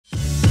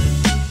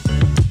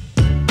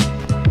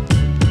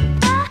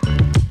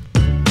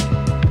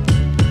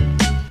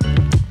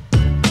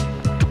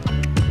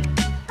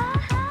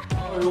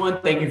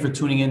thank you for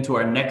tuning in to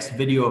our next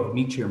video of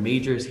Meet Your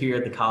Majors here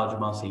at the College of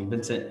Mount St.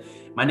 Vincent.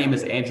 My name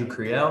is Andrew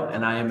Criel,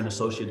 and I am an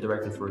Associate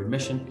Director for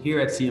Admission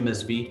here at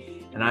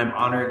CMSV, and I'm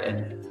honored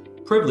and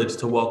privileged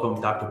to welcome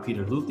Dr.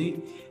 Peter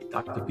Luthy.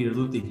 Dr. Peter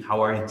Luthy,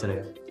 how are you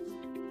today?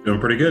 Doing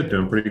pretty good.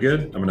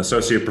 I'm an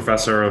associate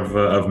professor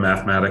of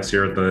mathematics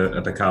here at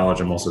the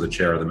college. I'm also the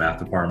chair of the math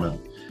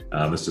department.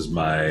 This is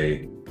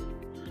my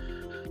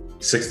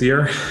sixth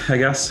year, I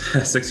guess,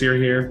 sixth year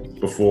here.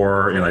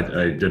 Before,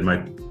 I did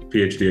my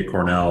PhD at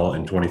Cornell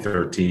in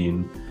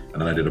 2013, and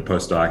then I did a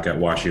postdoc at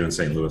WashU in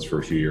St. Louis for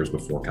a few years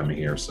before coming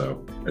here.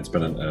 So it's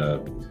been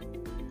a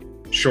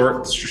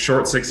short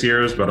 6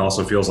 years, but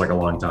also feels like a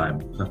long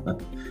time.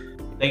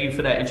 Thank you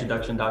for that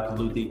introduction, Dr.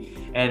 Luthy.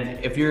 And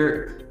if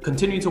you're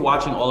continuing to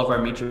watching all of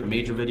our major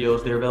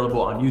videos, they're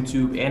available on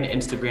YouTube and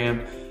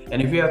Instagram.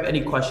 And if you have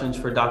any questions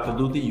for Dr.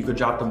 Luthy, you could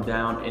drop them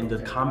down in the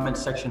comment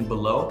section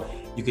below.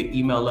 You can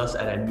email us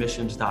at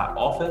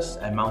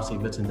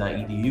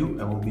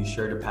admissions.office@mountstvincent.edu, and we'll be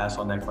sure to pass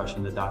on that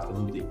question to Dr.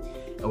 Luthy.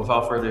 And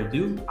without further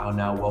ado, I'll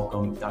now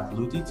welcome Dr.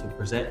 Luthy to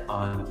present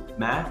on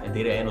math and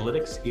data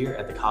analytics here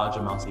at the College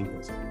of Mount St.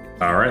 Vincent.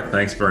 All right,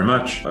 thanks very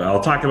much.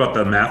 I'll talk about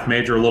the math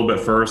major a little bit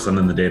first, and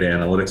then the data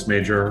analytics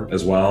major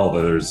as well.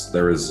 There is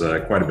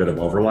quite a bit of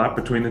overlap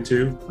between the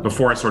two.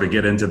 Before I sort of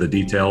get into the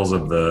details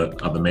of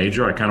the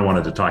major, I kind of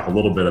wanted to talk a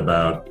little bit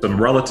about some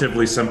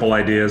relatively simple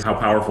ideas, how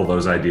powerful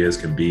those ideas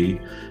can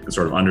be, and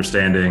sort of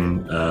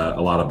understanding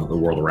a lot of the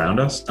world around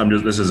us.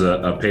 This is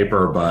a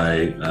paper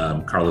by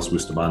Carlos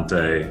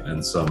Bustamante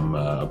and some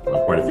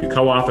quite a few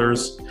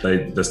co-authors.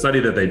 The study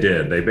that they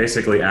did, they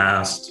basically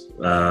asked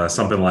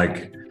something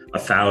like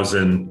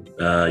 1,000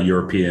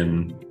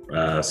 European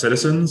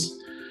citizens.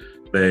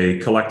 They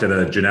collected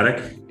a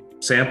genetic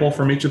sample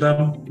from each of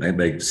them.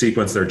 They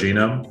sequenced their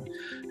genome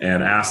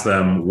and asked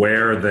them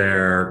where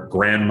their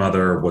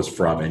grandmother was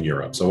from in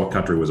Europe. So what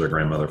country was their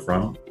grandmother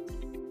from?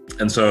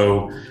 And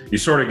so you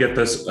sort of get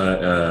this,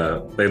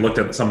 they looked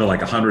at something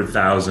like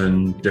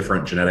 100,000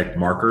 different genetic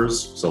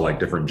markers, so like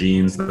different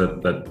genes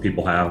that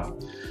people have.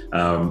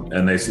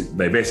 And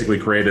they basically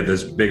created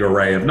this big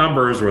array of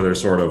numbers where there's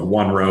sort of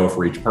one row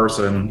for each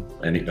person,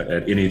 and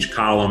in each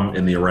column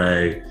in the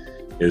array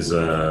is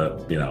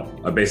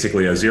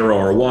basically a 0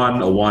 or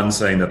 1, a 1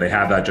 saying that they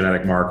have that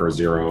genetic marker, a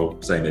 0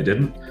 saying they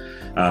didn't.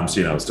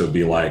 So it'd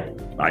be like,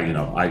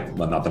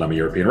 not that I'm a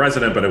European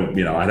resident, but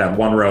I'd have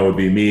one row would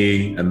be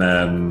me, and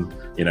then,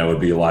 it would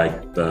be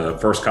like the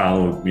first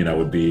column,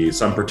 would be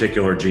some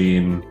particular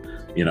gene,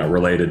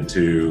 related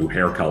to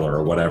hair color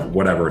or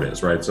whatever it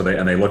is, right? So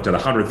they looked at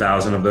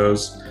 100,000 of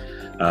those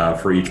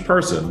for each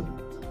person.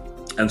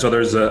 And so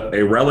there's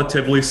a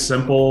relatively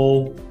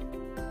simple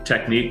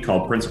technique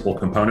called principal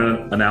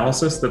component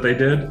analysis that they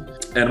did.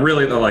 And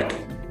really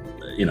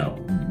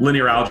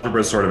linear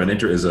algebra is sort of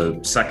is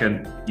a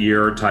second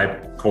year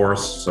type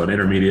course, so an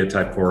intermediate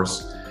type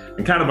course.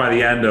 And kind of by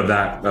the end of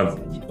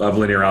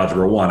linear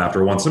algebra 1,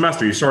 after one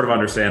semester, you sort of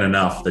understand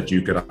enough that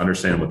you could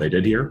understand what they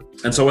did here.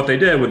 And so what they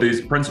did with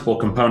these principal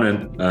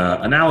component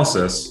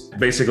analysis,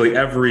 basically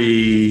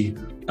every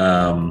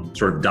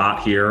sort of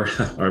dot here,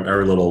 or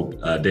every little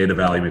data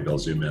value, maybe I'll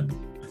zoom in.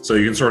 So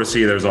you can sort of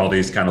see there's all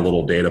these kind of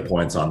little data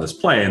points on this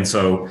plane.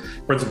 So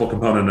principal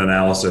component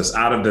analysis,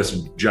 out of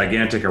this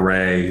gigantic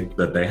array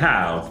that they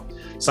have,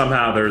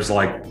 somehow there's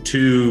like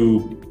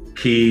two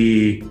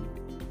key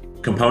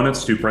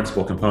components, two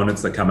principal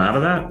components that come out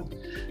of that.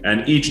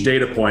 And each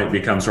data point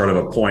becomes sort of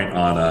a point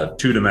on a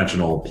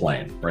two-dimensional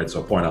plane, right? So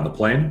a point on the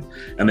plane.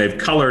 And they've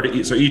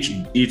colored, so each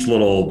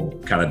little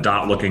kind of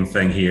dot-looking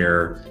thing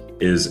here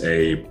is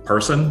a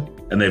person,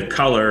 and they've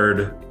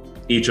colored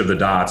each of the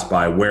dots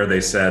by where they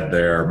said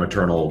their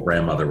maternal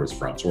grandmother was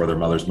from, so where their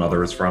mother's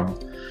mother is from.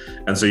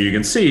 And so you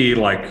can see,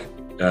 like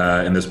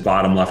in this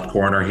bottom left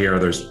corner here,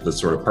 there's this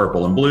sort of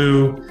purple and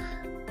blue.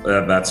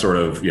 That's sort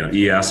of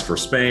ES for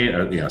Spain,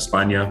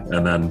 España,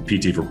 and then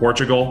PT for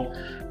Portugal,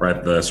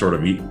 right? The sort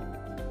of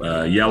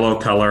yellow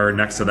color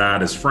next to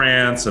that is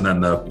France, and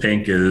then the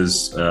pink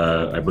is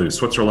I believe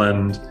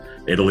Switzerland.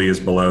 Italy is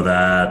below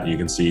that. You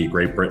can see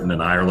Great Britain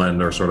and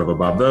Ireland are sort of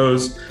above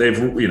those. They've,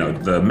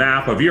 the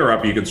map of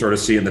Europe, you can sort of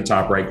see in the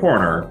top right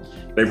corner.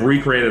 They've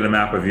recreated a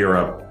map of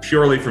Europe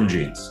purely from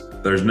genes.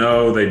 There's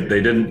no,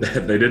 they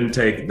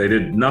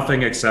did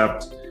nothing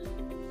except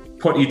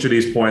put each of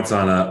these points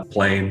on a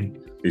plane,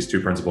 these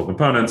two principal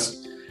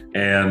components,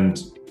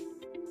 and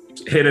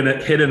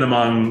hidden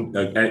among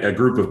a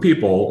group of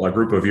people, a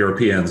group of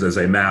Europeans, is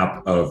a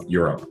map of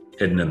Europe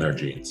hidden in their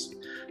genes.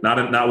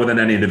 Not within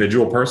any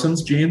individual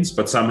person's genes,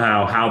 but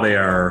somehow how they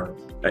are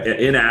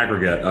in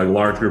aggregate, a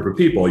large group of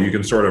people. You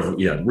can sort of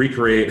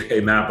recreate a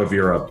map of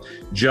Europe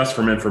just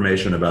from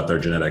information about their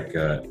genetic,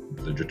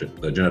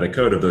 the genetic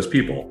code of those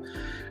people.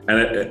 And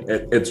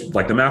it's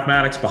like the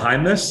mathematics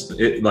behind this,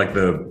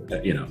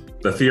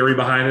 the theory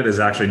behind it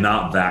is actually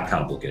not that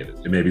complicated.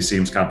 It maybe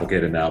seems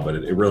complicated now, but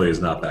it really is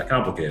not that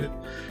complicated.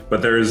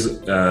 But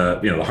there's,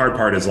 the hard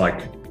part is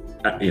like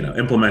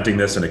implementing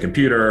this in a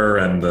computer,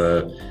 and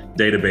the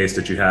database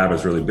that you have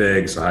is really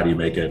big. So how do you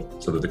make it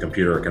so that the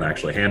computer can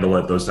actually handle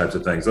it? Those types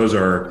of things. Those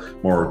are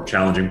more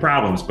challenging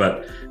problems,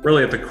 but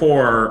really at the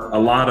core, a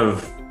lot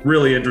of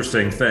really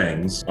interesting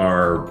things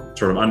are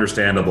sort of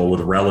understandable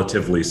with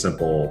relatively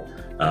simple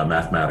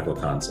mathematical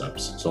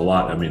concepts. So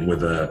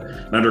with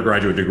an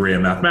undergraduate degree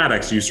in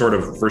mathematics, you sort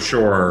of for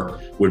sure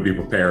would be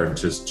prepared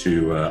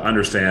to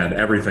understand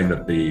everything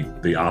that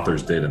the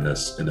authors did in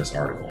this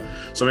article.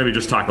 So maybe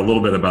just talk a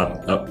little bit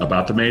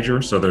about the major.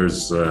 So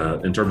there's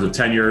in terms of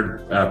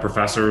tenured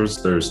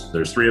professors,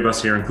 there's 3 of us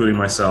here, including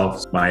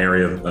myself. My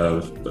area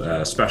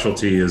of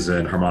specialty is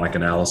in harmonic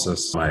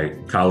analysis. My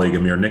colleague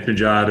Amir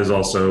Niknajad is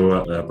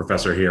also a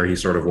professor here. He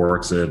sort of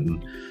works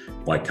in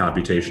like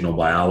computational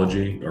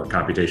biology or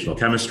computational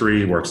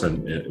chemistry, works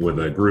with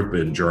a group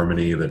in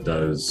Germany that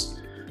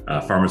does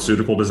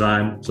pharmaceutical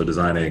design, so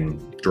designing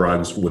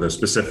drugs with a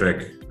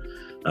specific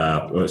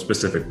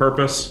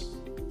purpose.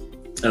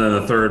 And then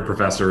the third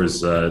professor is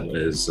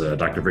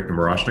Dr. Viktor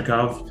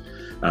Moroshnikov.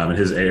 And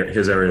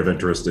his area of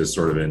interest is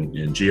sort of in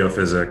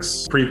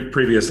geophysics.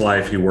 Previous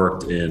life, he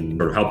worked in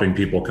sort of helping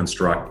people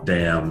construct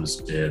dams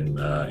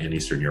in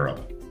Eastern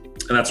Europe.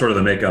 And that's sort of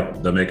the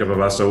makeup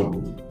of us.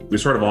 So we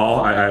sort of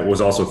I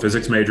was also a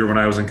physics major when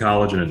I was in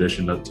college, in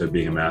addition to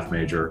being a math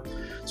major.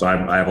 So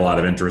I have a lot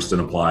of interest in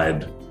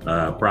applied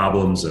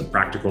problems and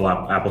practical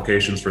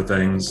applications for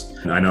things.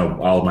 And I know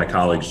all of my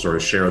colleagues sort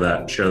of share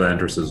that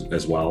interest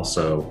as well.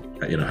 So,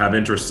 have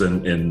interest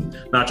in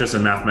not just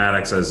in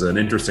mathematics as an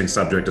interesting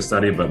subject to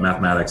study, but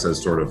mathematics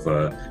as sort of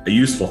a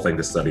useful thing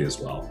to study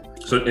as well.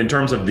 So in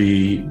terms of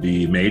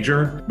the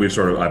major, we've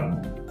sort of,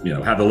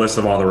 have the list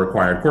of all the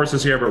required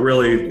courses here, but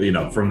really,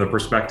 from the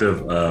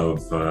perspective of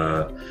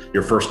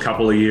your first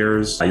couple of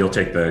years, you'll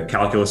take the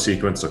calculus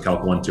sequence, so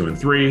Calc 1, 2, and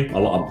 3. A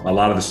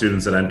lot of the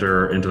students that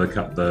enter into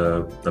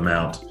the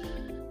Mount,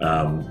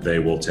 they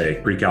will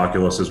take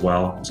pre-calculus as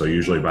well. So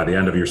usually by the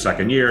end of your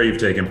second year, you've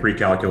taken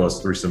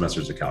pre-calculus, 3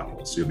 semesters of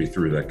calculus. So you'll be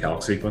through the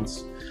calc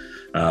sequence.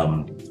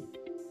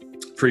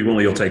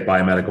 Frequently, you'll take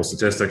biomedical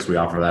statistics. We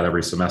offer that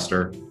every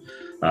semester.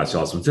 So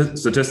you'll have some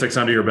statistics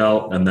under your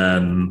belt, and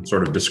then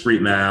sort of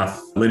discrete math,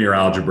 linear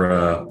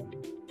algebra,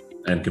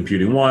 and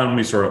computing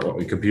 1.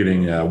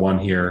 Computing 1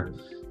 here.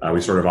 We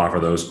sort of offer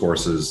those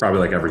courses probably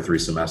like every 3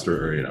 semesters,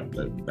 or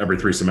every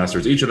 3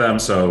 semesters each of them.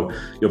 So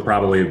you'll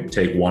probably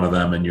take 1 of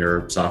them in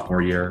your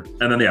sophomore year,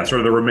 and then sort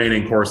of the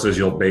remaining courses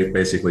you'll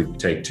basically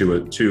take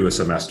two a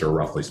semester,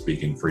 roughly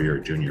speaking, for your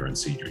junior and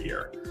senior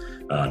year.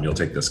 You'll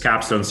take this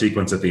capstone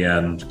sequence at the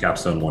end,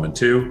 capstone 1 and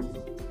 2.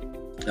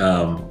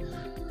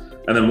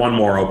 And then 1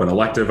 more open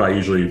elective. I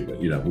usually,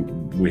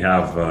 we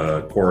have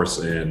a course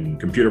in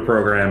computer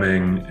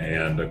programming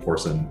and a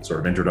course in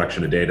sort of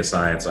introduction to data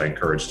science. I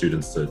encourage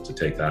students to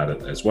take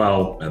that as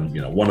well. And,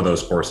 one of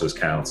those courses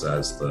counts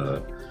as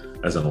an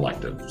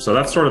elective. So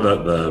that's sort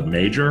of the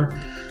major.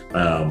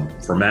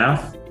 For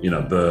math,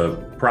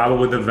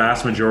 probably the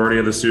vast majority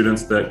of the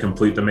students that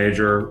complete the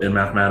major in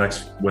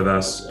mathematics with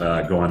us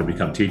go on to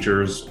become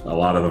teachers. A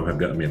lot of them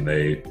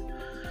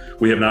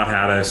we have not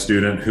had a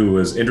student who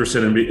was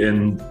interested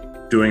in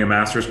doing a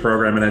master's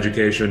program in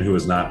education who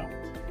has not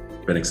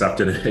been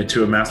accepted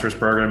into a master's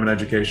program in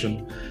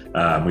education.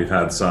 We've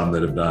had some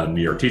that have done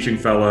New York Teaching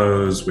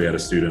Fellows. We had a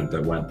student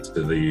that went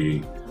to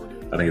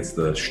I think it's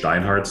the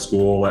Steinhardt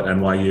School at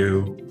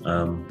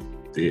NYU.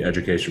 The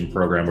education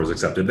program was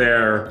accepted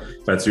there.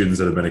 We've had students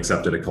that have been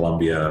accepted at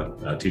Columbia,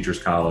 Teachers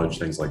College,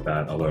 things like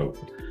that. Although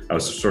I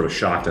was sort of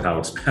shocked at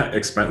how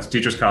expensive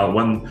Teachers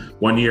College,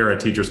 one year at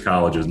Teachers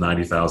College is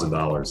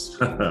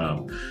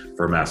 $90,000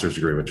 for a master's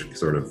degree, which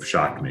sort of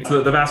shocked me.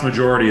 So the vast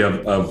majority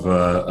of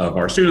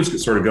our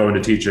students sort of go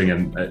into teaching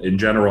and in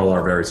general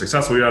are very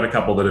successful. We've had a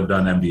couple that have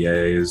done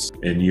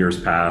MBAs in years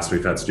past.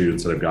 We've had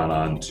students that have gone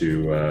on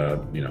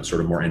to,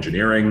 sort of more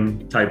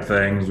engineering type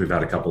things. We've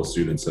had a couple of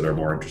students that are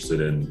more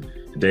interested in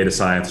data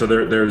science. So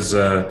there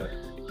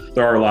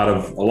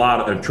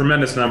are a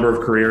tremendous number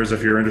of careers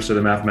if you're interested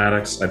in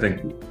mathematics. I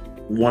think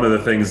one of the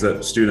things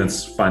that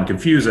students find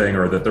confusing,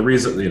 or that the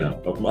reason,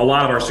 a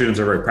lot of our students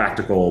are very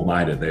practical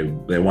minded.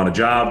 They want a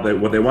job. They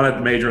want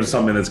to major in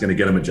something that's going to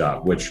get them a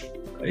job, which,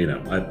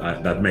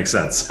 that makes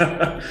sense.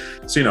 So,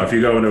 if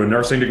you go into a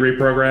nursing degree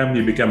program,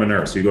 you become a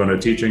nurse. You go into a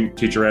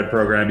teacher ed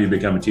program, you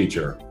become a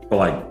teacher.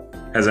 But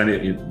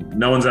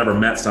no one's ever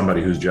met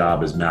somebody whose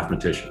job is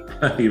mathematician,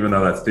 even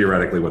though that's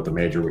theoretically what the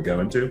major would go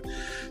into.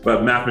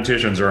 But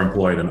mathematicians are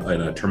employed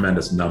in a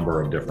tremendous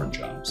number of different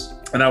jobs.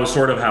 And that was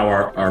sort of how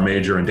our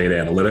major in data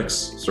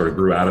analytics sort of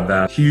grew out of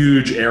that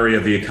huge area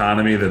of the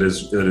economy that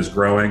is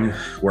growing,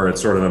 where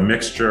it's sort of a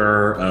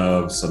mixture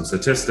of some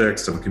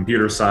statistics, some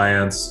computer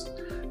science,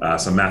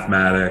 some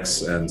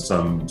mathematics, and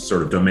some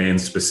sort of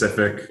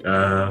domain-specific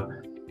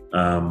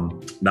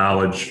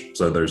knowledge.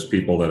 So there's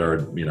people that are,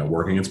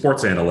 working in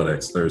sports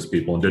analytics. There's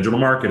people in digital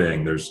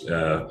marketing. There's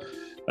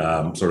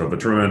sort of a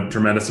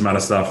tremendous amount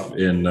of stuff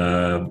in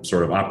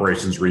sort of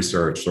operations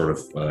research, sort of,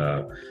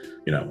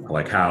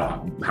 like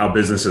how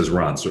businesses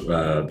run, sort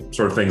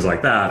of things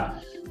like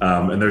that.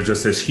 And there's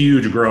just this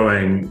huge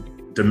growing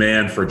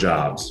demand for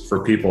jobs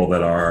for people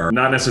that are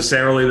not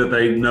necessarily that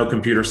they know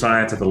computer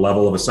science at the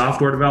level of a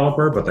software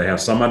developer, but they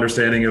have some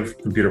understanding of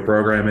computer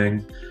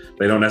programming.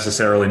 They don't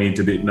necessarily need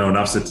to know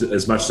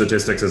as much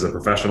statistics as a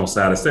professional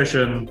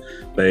statistician.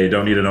 They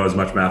don't need to know as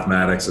much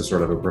mathematics as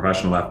sort of a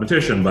professional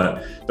mathematician,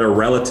 but they're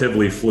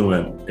relatively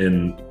fluent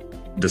in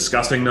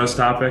discussing those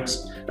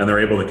topics, and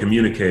they're able to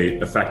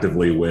communicate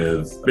effectively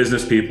with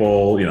business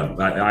people,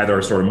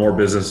 either sort of more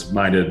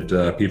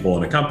business-minded people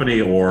in a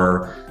company,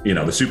 or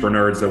the super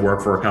nerds that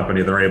work for a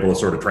company. They're able to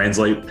sort of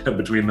translate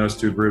between those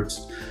two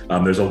groups.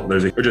 There's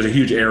a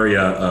huge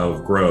area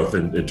of growth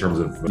in terms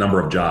of number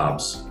of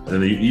jobs,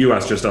 and the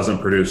U.S. just doesn't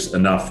produce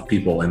enough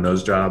people in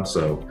those jobs.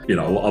 So a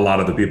lot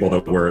of the people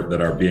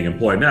that are being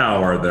employed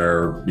now are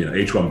their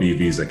H-1B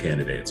visa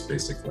candidates,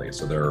 basically.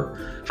 So they're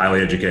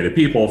highly educated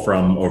people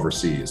from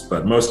overseas,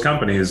 but most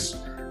companies.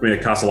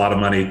 It costs a lot of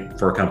money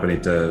for a company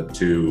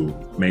to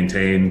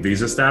maintain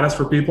visa status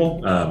for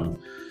people.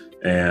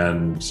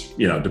 And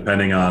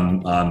depending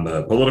on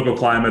the political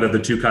climate of the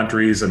two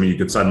countries, you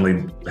could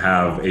suddenly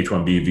have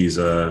H-1B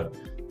visa,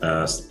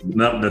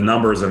 the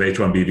numbers of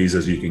H-1B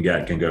visas you can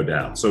get can go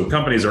down. So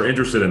companies are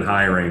interested in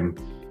hiring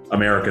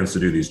Americans to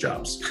do these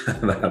jobs.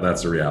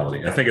 That's the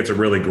reality. I think it's a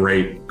really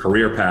great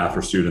career path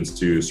for students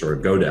to sort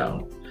of go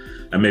down.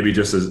 And maybe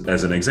just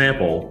as an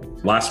example,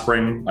 last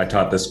spring, I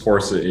taught this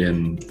course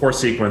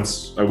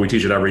sequence. We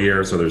teach it every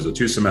year. So there's a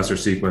 2-semester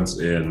sequence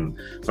in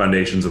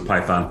Foundations of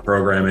Python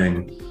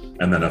Programming,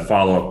 and then a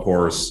follow-up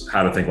course,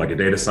 How to Think Like a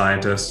Data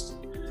Scientist,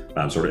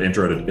 sort of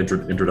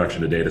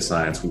introduction to data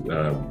science.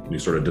 We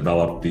sort of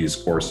developed these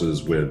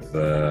courses with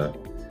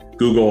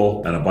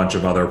Google and a bunch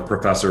of other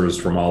professors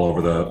from all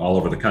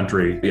over the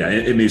country. Yeah,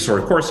 in these sort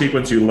of course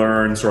sequence, you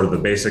learn sort of the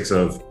basics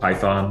of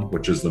Python,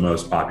 which is the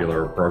most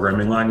popular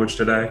programming language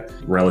today.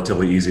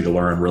 Relatively easy to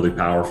learn, really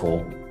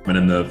powerful. And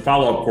in the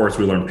follow-up course,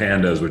 we learn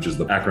PANDAS, which is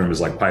the acronym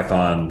is like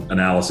Python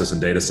Analysis and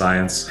Data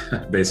Science,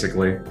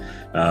 basically.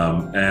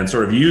 And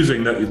sort of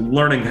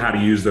learning how to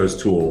use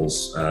those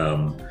tools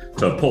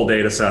to pull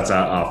data sets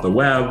out off the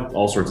web,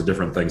 all sorts of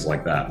different things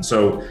like that. And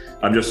so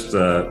I'm just,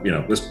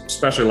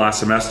 especially last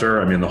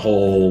semester, the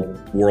whole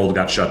world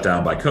got shut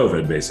down by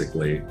COVID,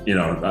 basically.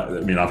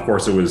 Of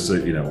course it was,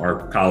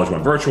 our college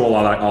went virtual,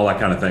 all that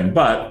kind of thing.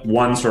 But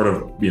one sort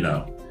of,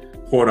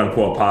 quote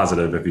unquote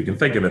positive, if you can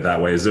think of it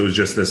that way, is it was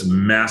just this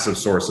massive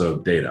source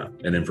of data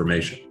and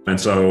information. And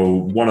so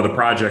one of the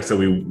projects that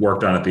we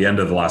worked on at the end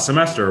of the last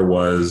semester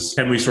was,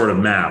 can we sort of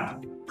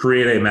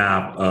create a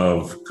map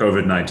of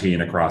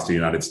COVID-19 across the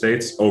United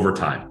States over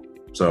time?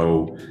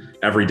 So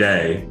every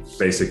day,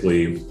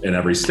 basically in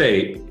every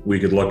state, we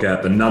could look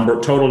at the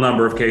total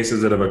number of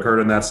cases that have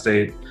occurred in that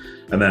state,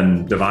 and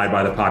then divide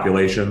by the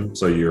population.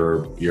 So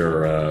you're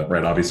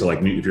right, obviously,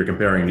 like if you're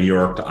comparing New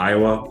York to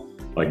Iowa,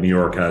 like New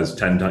York has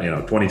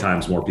 20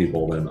 times more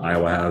people than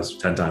Iowa has,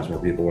 10 times more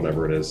people,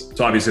 whatever it is.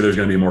 So obviously there's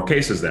going to be more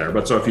cases there.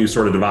 But so if you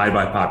sort of divide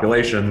by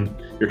population,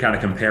 you're kind of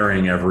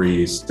comparing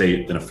every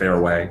state in a fair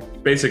way.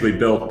 Basically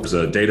built as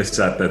a data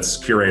set that's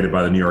curated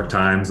by the New York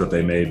Times that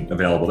they made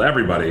available to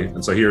everybody.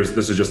 And so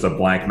this is just a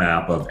blank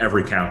map of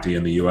every county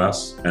in the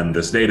US. And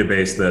this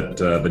database that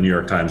the New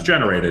York Times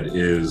generated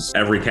is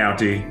every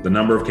county, the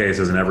number of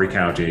cases in every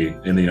county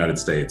in the United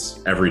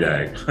States every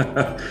day.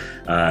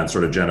 And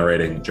sort of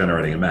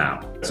generating a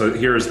map. So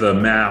here's the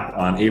map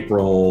on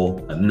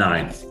April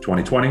 9th,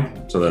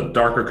 2020. So the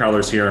darker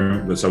colors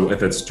here, so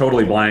if it's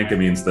totally blank, it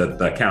means that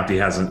the county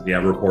hasn't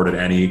yet reported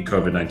any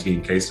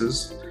COVID-19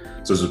 cases.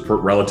 So this is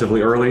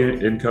relatively early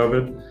in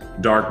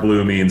COVID. Dark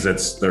blue means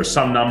there's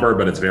some number,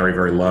 but it's very,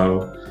 very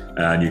low.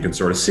 And you can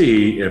sort of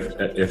see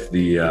if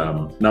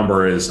the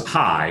number is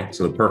high,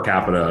 so the per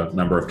capita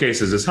number of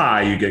cases is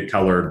high, you get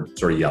colored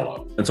sort of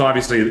yellow. And so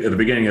obviously at the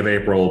beginning of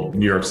April,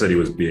 New York City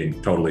was being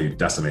totally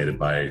decimated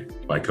by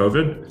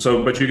COVID.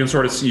 So, but you can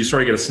sort of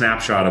get a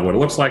snapshot of what it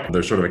looks like.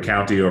 There's sort of a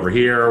county over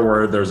here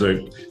where there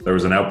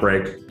was an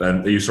outbreak,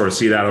 and you sort of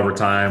see that over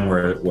time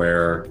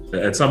where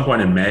at some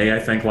point in May, I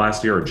think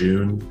last year, or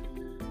June,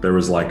 there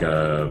was like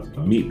a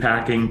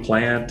meatpacking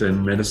plant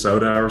in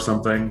Minnesota or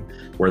something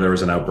where there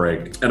was an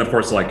outbreak. And of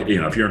course,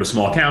 if you're in a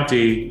small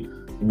county,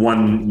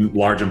 one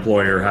large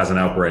employer has an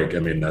outbreak.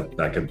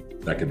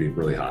 That could be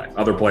really high.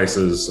 Other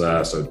places,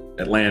 so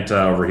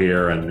Atlanta over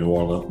here and New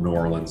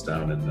Orleans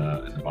down in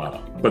the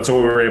bottom. But so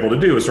what we were able to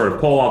do is sort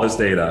of pull all this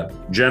data,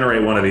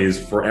 generate one of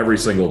these for every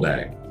single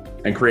day,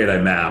 and create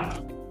a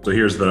map. So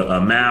here's the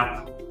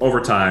map over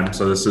time.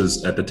 So this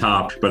is at the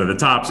top,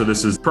 so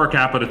this is per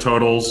capita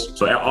totals.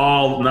 So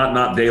all,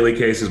 not daily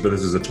cases, but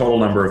this is a total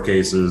number of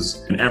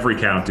cases in every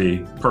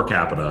county per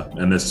capita.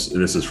 And this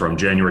is from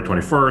January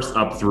 21st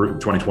up through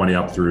 2020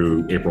 up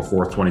through April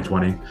 4th,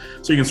 2020.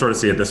 So you can sort of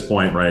see at this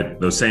point, right,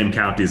 those same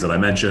counties that I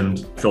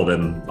mentioned, filled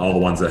in all the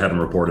ones that hadn't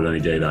reported any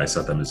data. I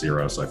set them to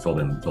 0. So I filled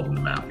in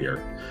the map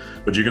here.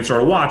 But you can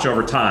sort of watch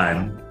over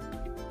time.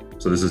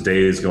 So this is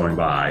days going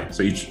by.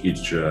 So each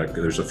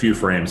there's a few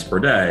frames per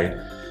day.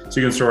 So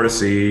you can sort of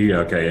see,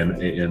 okay,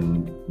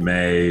 in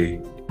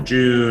May,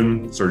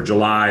 June, sort of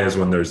July is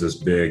when there's this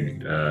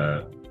big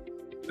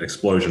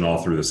explosion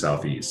all through the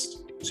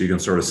Southeast. So you can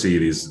sort of see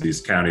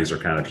these counties are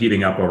kind of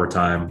heating up over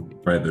time,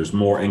 right? There's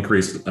more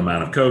increased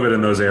amount of COVID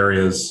in those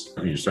areas.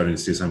 You're starting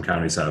to see some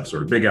counties have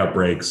sort of big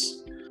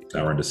outbreaks.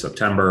 Now we're into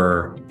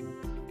September.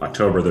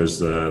 October,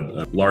 there's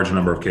a large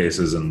number of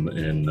cases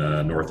in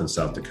North and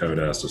South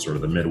Dakota, so sort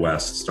of the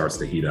Midwest starts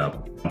to heat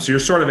up. So you're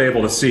sort of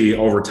able to see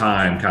over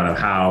time kind of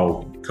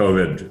how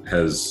COVID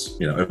has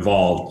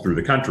evolved through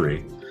the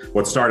country.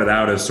 What started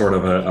out as sort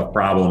of a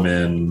problem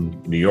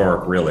in New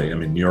York, really, I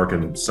mean, New York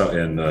and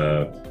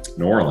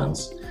New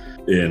Orleans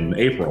in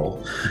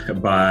April,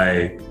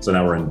 so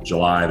now we're in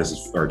July,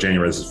 or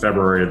January, this is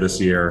February of this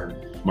year,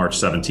 March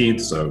 17th,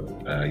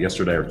 so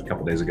yesterday or a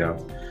couple days ago.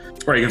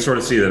 Where you can sort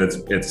of see that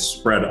it's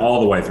spread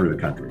all the way through the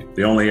country.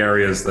 The only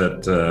areas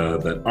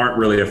that aren't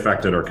really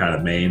affected are kind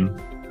of Maine.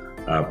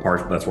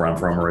 That's where I'm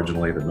from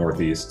originally, the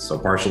Northeast. So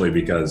partially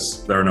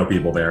because there are no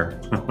people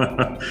there.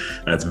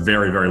 That's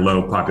very, very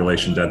low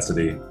population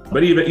density.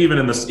 But even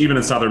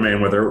in southern Maine,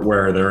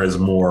 where there is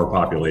more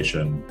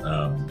population,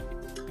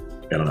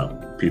 I don't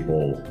know,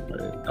 people.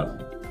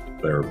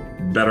 They're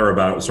better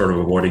about sort of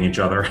avoiding each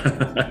other,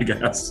 I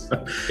guess.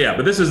 Yeah,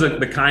 but this is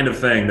the kind of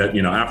thing that,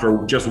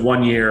 after just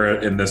 1 year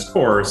in this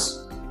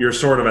course, you're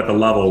sort of at the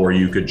level where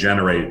you could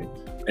generate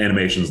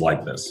animations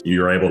like this.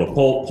 You're able to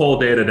pull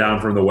data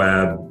down from the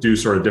web, do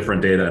sort of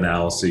different data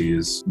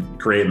analyses,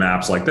 create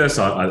maps like this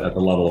at the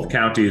level of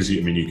counties.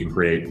 You can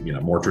create,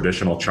 more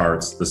traditional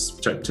charts.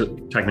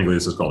 Technically,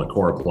 this is called a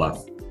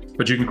choropleth,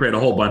 but you can create a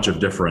whole bunch of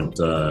different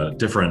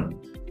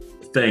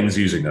things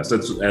using this.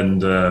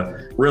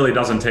 Really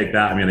doesn't take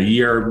that. A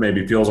year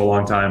maybe feels a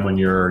long time when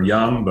you're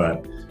young,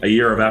 but a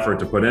year of effort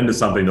to put into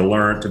something to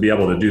learn, to be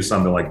able to do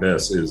something like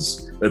this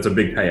it's a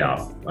big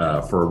payoff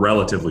for a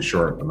relatively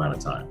short amount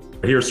of time.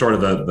 Here's sort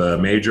of the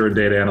major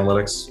data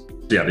analytics.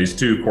 Yeah, these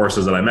two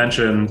courses that I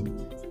mentioned,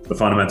 the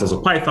fundamentals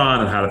of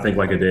Python and how to think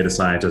like a data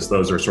scientist,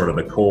 those are sort of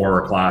the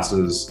core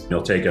classes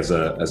you'll take as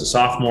a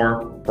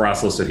sophomore. For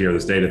us listed here,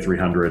 this Data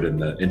 300 in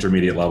the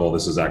intermediate level.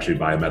 This is actually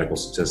biomedical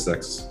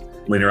statistics.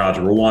 Linear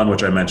Algebra 1,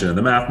 which I mentioned in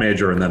the math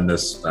major, and then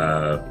this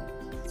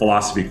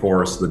philosophy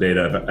course,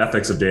 the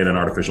ethics of data and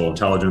artificial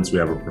intelligence. We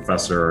have a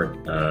professor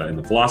in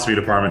the philosophy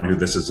department who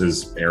this is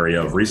his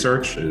area of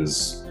research,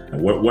 is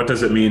what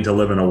does it mean to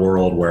live in a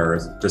world where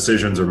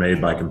decisions are made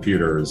by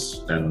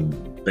computers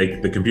and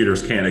the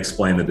computers can't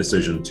explain the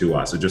decision to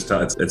us.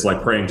 It's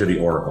like praying to the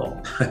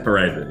oracle,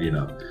 right?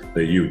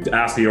 You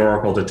ask the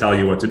oracle to tell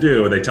you what to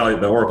do, and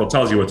the oracle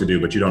tells you what to do,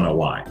 but you don't know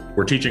why.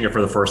 We're teaching it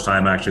for the first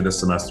time actually this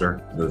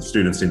semester. The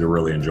students seem to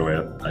really enjoy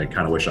it. I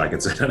kind of wish I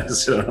could sit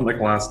on the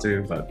class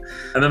too,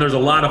 and then there's a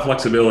lot of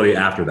flexibility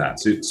after that.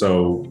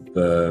 So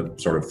the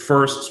sort of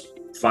first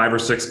 5 or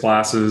 6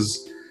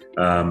 classes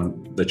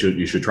that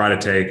you should try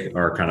to take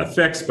are kind of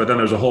fixed, but then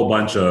there's a whole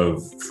bunch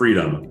of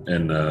freedom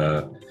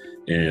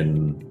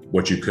in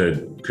what you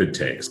could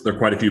take. So there are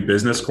quite a few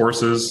business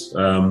courses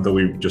that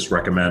we just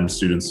recommend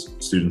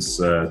students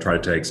try to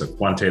take. So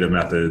quantitative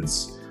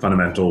methods,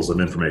 fundamentals of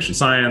information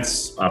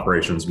science,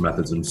 operations,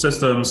 methods, and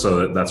systems.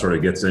 So that sort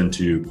of gets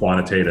into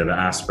quantitative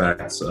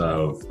aspects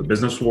of the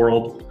business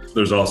world.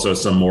 There's also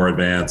some more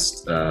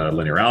advanced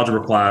linear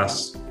algebra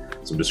class,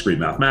 some discrete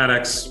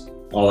mathematics,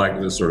 all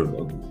that sort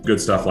of good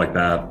stuff like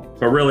that.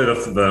 But really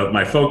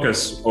my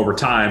focus over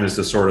time is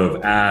to sort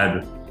of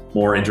add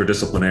more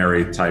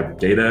interdisciplinary type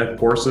data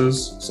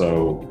courses.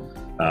 So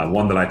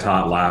one that I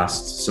taught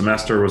last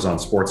semester was on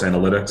sports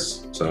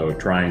analytics. So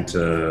trying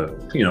to,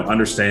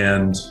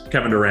 understand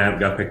Kevin Durant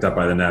got picked up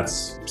by the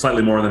Nets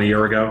slightly more than a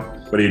year ago,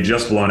 but he had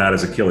just blown out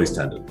his Achilles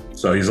tendon.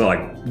 So he's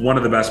like one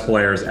of the best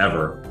players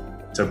ever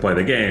to play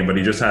the game, but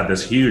he just had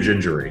this huge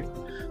injury.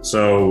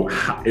 So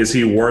is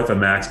he worth a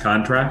max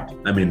contract?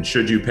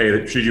 Should you pay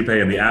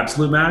him the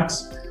absolute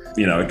max?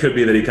 It could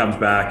be that he comes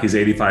back, he's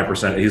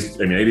 85%.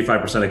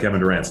 85% of Kevin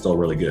Durant's still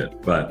really good,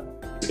 but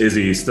is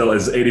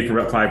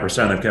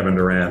 85% of Kevin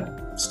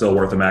Durant still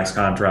worth a max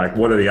contract?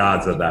 What are the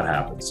odds that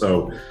happens?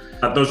 So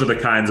those are the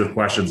kinds of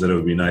questions that it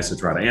would be nice to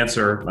try to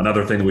answer.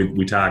 Another thing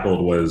we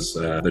tackled was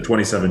the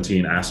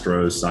 2017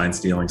 Astros sign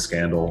stealing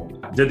scandal.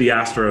 Did the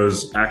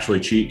Astros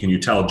actually cheat? Can you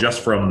tell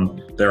just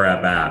from their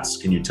at-bats?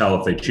 Can you tell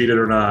if they cheated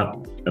or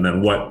not? And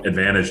then what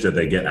advantage did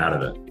they get out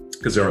of it?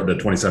 Because the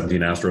 2017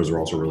 Astros were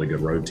also a really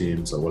good road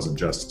team. So it wasn't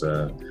just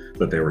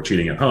that they were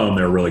cheating at home.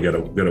 They were really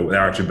good. They're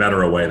actually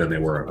better away than they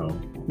were at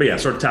home. But yeah,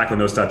 sort of tackling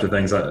those types of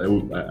things.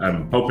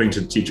 I'm hoping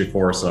to teach a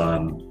course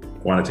on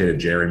quantitative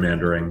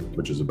gerrymandering,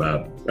 which is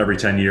about every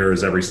 10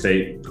 years, every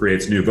state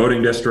creates new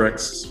voting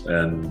districts,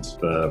 and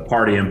the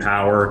party in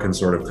power can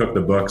sort of cook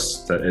the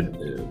books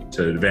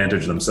to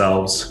advantage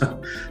themselves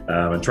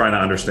and trying to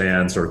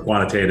understand sort of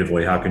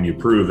quantitatively, how can you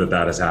prove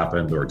that has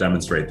happened or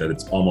demonstrate that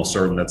it's almost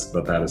certain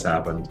that has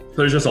happened.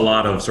 There's just a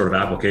lot of sort of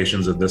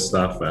applications of this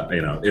stuff.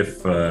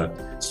 If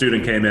a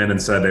student came in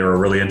and said they were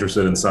really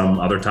interested in some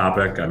other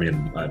topic,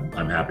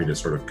 I'm happy to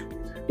sort of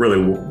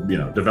really,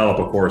 develop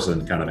a course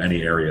in kind of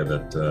any area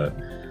that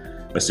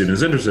a student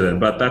is interested in.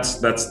 But that's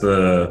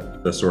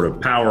the sort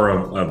of power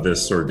of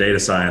this sort of data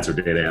science or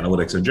data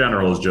analytics in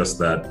general, is just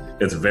that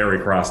it's very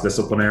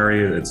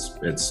cross-disciplinary.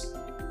 It's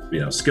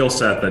skill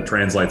set that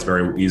translates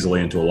very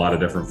easily into a lot of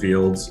different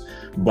fields,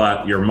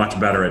 but you're much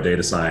better at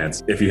data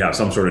science if you have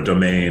some sort of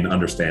domain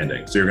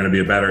understanding. So you're going to be,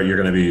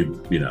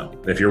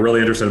 if you're really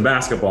interested in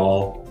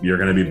basketball, you're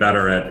going to be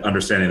better at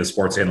understanding the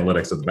sports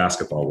analytics of the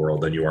basketball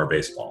world than you are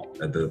baseball.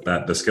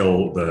 The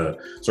skill, the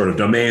sort of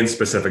domain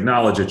specific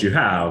knowledge that you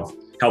have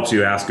helps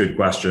you ask good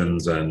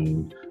questions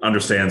and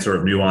understand sort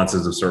of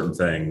nuances of certain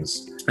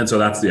things. And so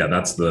that's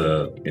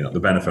the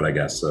benefit, I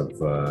guess, of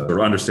sort of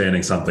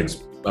understanding something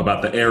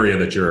about the area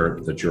that you're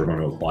going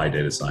to apply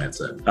data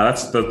science in.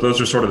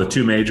 Those are sort of the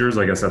two majors.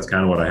 I guess that's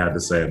kind of what I had to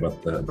say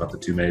about the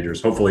two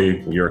majors.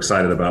 Hopefully you're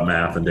excited about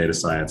math and data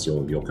science.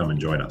 You'll come and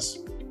join us.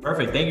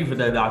 Perfect. Thank you for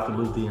that, Dr.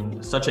 Luthy,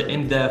 and such an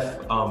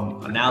in-depth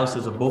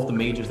analysis of both the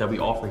majors that we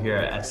offer here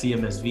at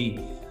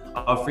CMSV.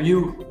 For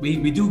you,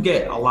 we do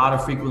get a lot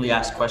of frequently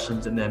asked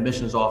questions in the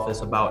admissions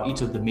office about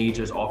each of the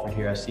majors offered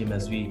here at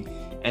CMSV.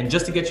 And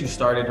just to get you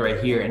started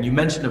right here, and you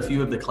mentioned a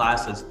few of the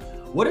classes,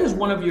 what is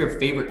one of your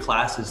favorite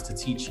classes to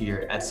teach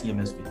here at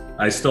CMSV?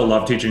 I still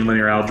love teaching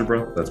linear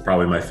algebra. That's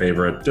probably my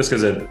favorite, just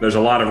because there's a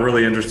lot of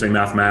really interesting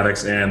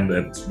mathematics and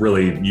it's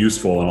really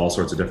useful in all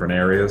sorts of different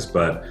areas.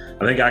 But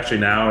I think actually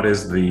now it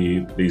is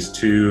these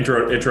two,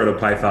 intro to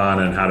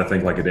Python and how to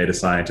think like a data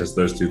scientist,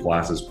 those two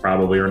classes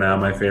probably are now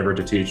my favorite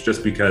to teach,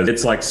 just because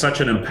it's like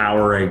such an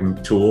empowering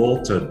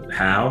tool to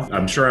have.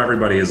 I'm sure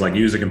everybody is like,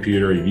 use a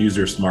computer, you use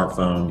your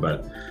smartphone,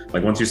 but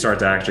like once you start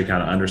to actually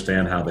kind of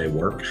understand how they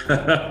work,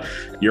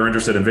 you're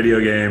interested in video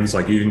games,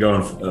 like you can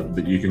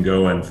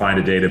go and find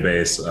a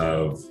database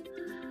of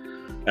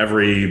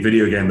every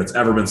video game that's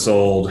ever been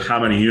sold, how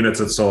many units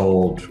it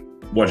sold,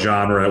 what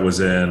genre it was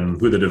in,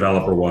 who the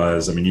developer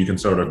was. I mean, you can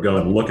sort of go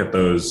and look at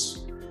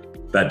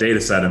that data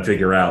set and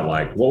figure out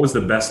like what was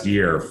the best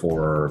year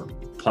for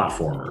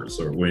platformers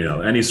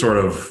or any sort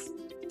of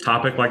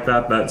topic like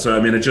that. So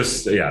I mean, it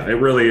is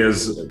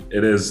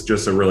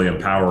just a really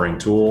empowering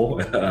tool,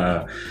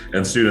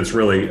 and students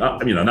really,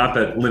 not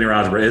that linear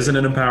algebra isn't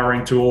an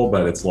empowering tool,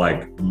 but it's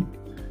like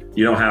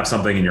you don't have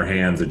something in your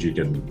hands that you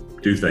can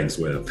do things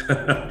with.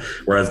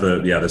 Whereas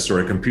this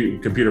sort of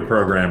computer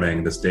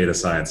programming, this data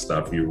science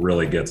stuff, you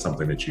really get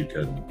something that you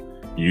can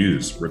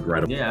use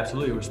regrettably. Yeah,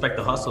 absolutely. Respect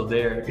the hustle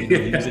there.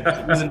 Using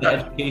the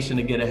education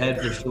to get ahead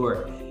for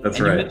sure.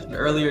 That's right. You mentioned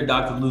earlier,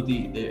 Dr.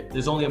 Luthy,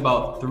 there's only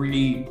about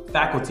 3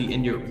 faculty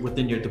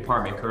within your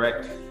department,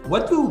 correct?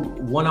 What do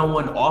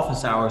one-on-one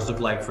office hours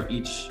look like for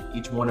each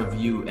one of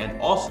you?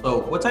 And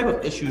also, what type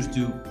of issues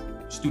do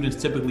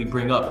students typically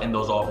bring up in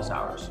those office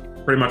hours?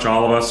 Pretty much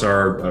all of us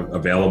are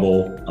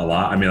available a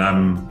lot. I mean, I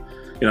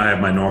have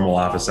my normal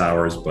office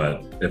hours,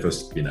 but if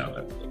it's,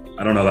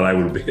 I don't know that I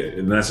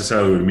would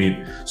necessarily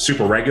meet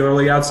super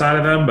regularly outside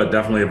of them, but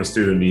definitely if a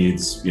student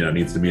needs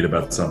to meet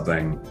about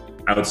something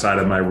outside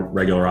of my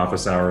regular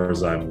office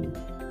hours, I've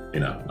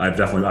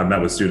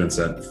met with students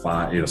at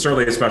 5,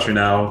 certainly, especially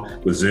now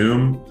with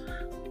Zoom.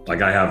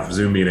 Like I have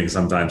Zoom meetings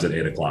sometimes at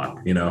 8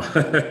 o'clock,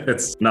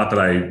 it's not that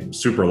I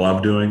super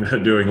love doing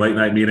late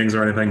night meetings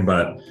or anything,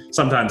 but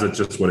sometimes that's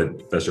just what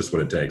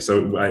it takes.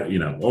 So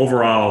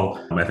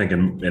overall, I think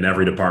in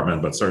every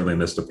department, but certainly in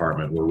this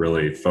department, we're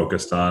really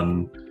focused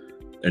on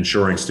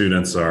ensuring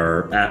students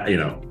are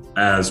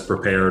as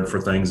prepared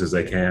for things as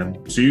they can.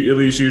 So at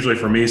least usually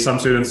for me, some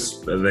students,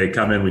 they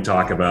come in, we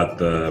talk about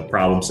the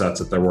problem sets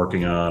that they're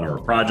working on or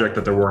a project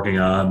that they're working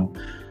on,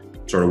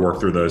 sort of work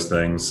through those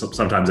things.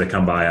 Sometimes they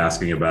come by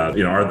asking about,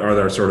 are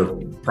there sort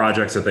of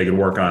projects that they can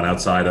work on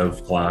outside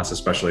of class,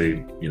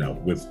 especially,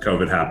 with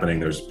COVID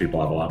happening, people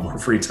have a lot more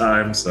free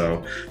time.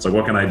 So it's like,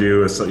 what can I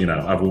do? So,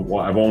 I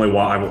can only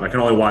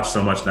watch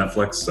so much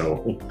Netflix.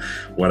 So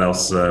what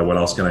else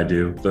can I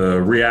do? The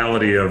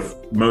reality of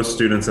most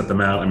students at the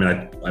Mount,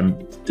 I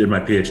did my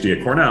PhD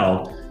at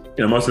Cornell,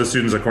 most of the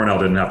students at Cornell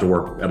didn't have to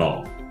work at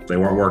all. They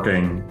weren't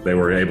working. They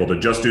were able to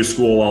just do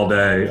school all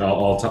day,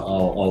 all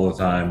the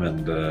time.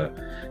 And,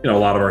 a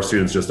lot of our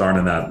students just aren't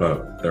in that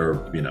boat. They're,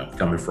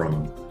 coming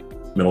from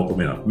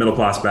middle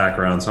class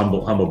backgrounds,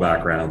 humble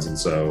backgrounds. And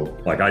so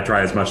like I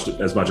try as much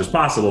as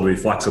possible to be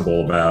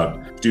flexible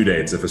about due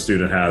dates. If a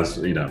student has,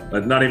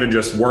 not even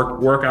just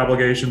work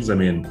obligations. I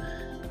mean,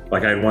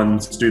 like I had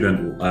one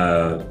student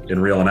in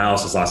real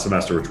analysis last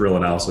semester, which real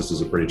analysis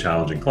is a pretty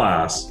challenging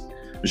class.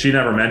 She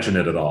never mentioned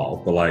it at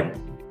all, but like,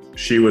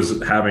 she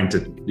was having to,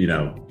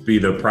 be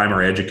the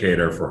primary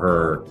educator for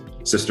her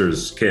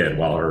sister's kid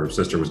while her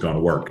sister was going to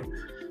work.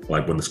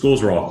 Like when the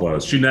schools were all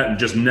closed, she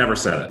just never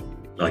said it.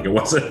 Like it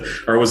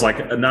was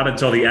like not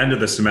until the end of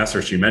the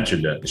semester she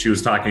mentioned it. She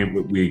was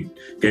talking, we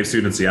gave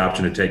students the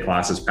option to take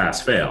classes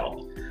pass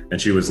fail.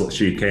 And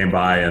she came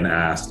by and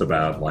asked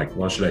about like,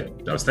 well,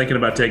 I was thinking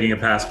about taking a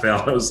pass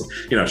fail. It was,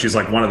 she's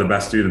like one of the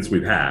best students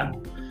we've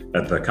had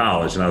at the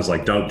college. And I was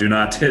like, do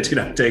not take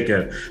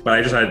it.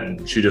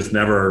 But she just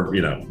never,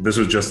 this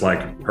was just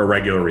like her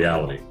regular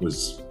reality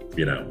was,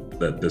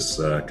 this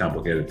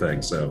complicated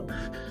thing. So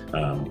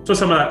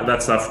some of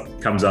that stuff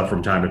comes up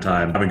from time to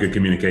time, having good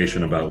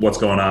communication about what's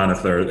going on.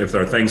 If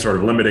there are things sort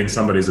of limiting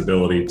somebody's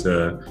ability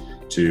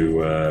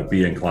to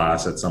be in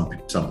class at some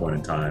point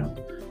in time,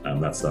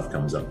 that stuff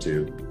comes up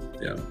too.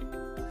 Yeah.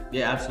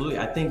 Yeah, absolutely.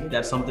 I think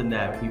that's something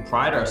that we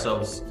pride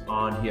ourselves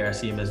on here at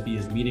CMSV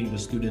is meeting the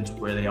students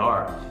where they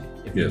are.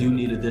 If you do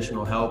need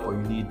additional help or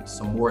you need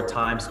some more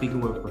time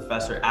speaking with a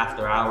professor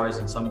after hours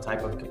in some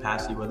type of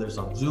capacity, whether it's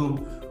on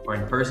Zoom or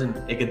in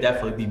person, it could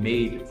definitely be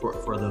made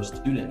for those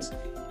students.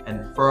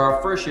 And for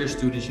our first year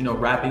students,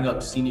 wrapping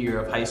up senior year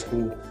of high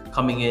school,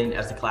 coming in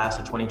as the class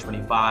of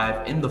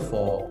 2025 in the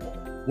fall,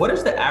 what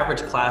is the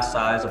average class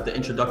size of the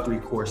introductory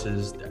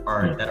courses that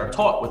are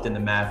taught within the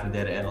math and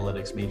data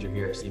analytics major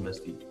here at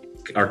CMSV?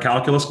 Our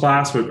calculus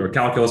class, or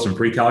calculus and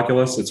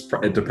pre-calculus,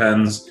 it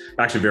depends,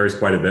 actually varies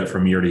quite a bit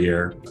from year to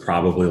year,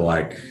 probably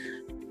like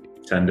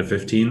 10 to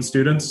 15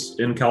 students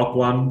in Calc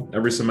 1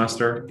 every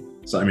semester.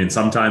 So, I mean,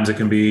 sometimes it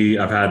can be,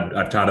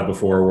 I've taught it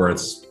before where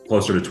it's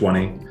closer to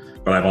 20,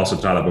 but I've also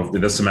taught it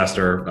this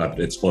semester,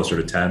 it's closer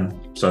to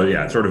 10. So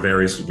yeah, it sort of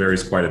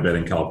varies quite a bit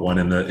in Calc 1.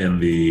 In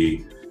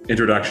the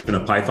introduction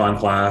to Python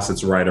class,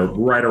 it's right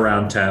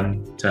around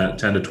 10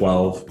 to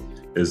 12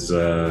 is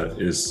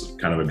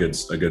kind of a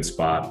good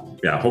spot.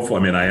 Yeah, hopefully,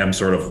 I mean, I am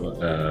sort of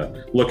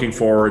looking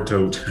forward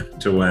to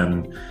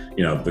when,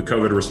 the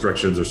COVID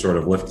restrictions are sort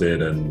of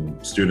lifted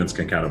and students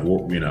can kind of,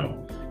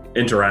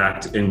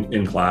 interact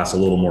in class a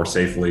little more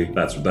safely.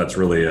 That's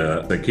really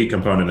the key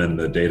component in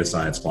the data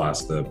science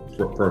class, the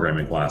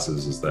programming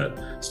classes, is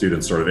that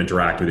students sort of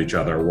interact with each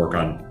other, work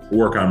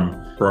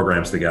on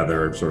programs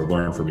together, sort of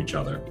learn from each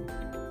other.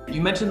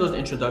 You mentioned those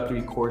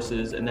introductory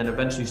courses, and then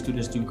eventually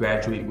students do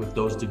graduate with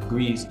those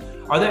degrees.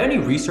 Are there any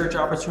research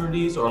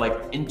opportunities or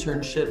like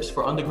internships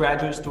for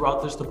undergraduates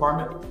throughout this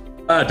department?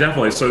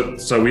 Definitely.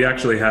 So we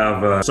actually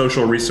have a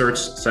social research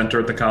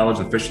center at the college,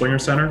 the Fischlinger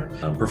Center.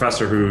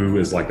 Professor who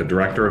is like the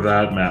director of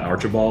that, Matt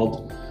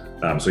Archibald.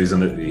 So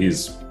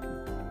he's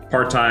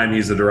part-time.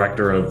 He's the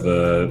director of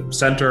the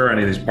center, and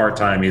he's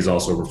part-time. He's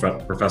also a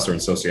professor in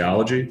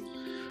sociology.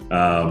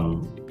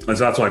 And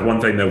so that's like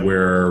one thing that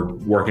we're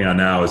working on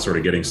now is sort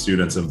of getting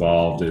students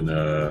involved in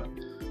a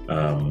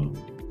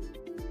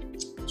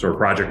sort of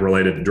project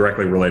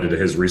directly related to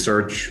his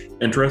research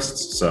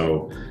interests.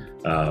 So,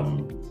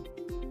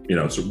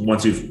 so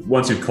once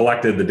you've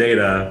collected the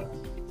data,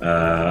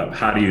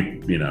 how do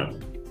you,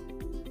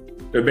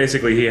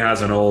 basically he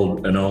has an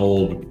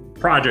old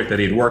project that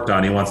he'd worked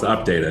on, he wants to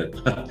update it.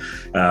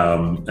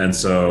 And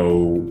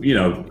so,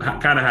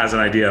 kind of has an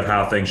idea of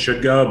how things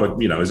should go,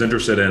 but, is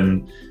interested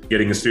in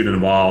getting a student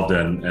involved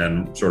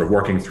and sort of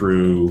working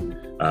through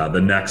the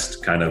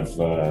next kind of,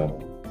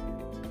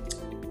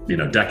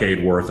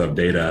 decade worth of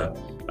data,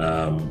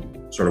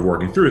 sort of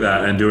working through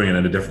that and doing it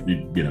in a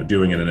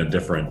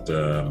different,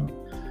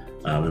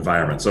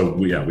 environment. So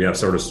we have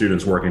sort of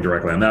students working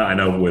directly on that. I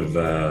know with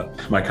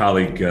my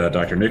colleague,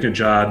 Dr.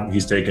 Nicknjad, he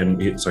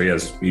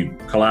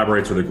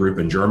collaborates with a group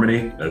in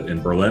Germany,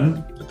 in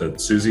Berlin, at the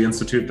SUSE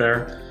Institute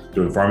there,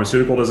 doing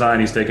pharmaceutical design.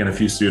 He's taken a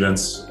few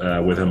students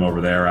with him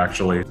over there,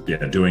 actually,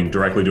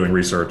 directly doing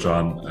research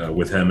on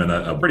with him in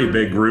a pretty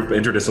big group,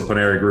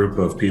 interdisciplinary group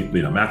of people,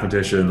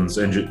 mathematicians,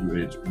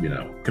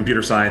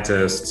 computer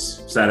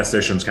scientists,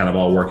 statisticians, kind of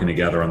all working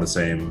together on the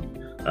same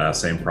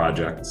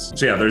projects.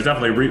 So yeah, there's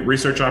definitely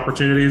research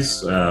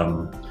opportunities.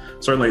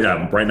 Certainly,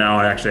 right now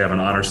I actually have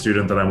an honor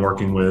student that I'm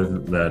working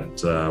with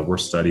that we're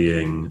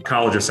studying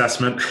college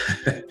assessment.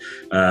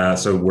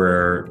 So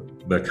where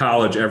the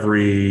college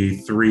every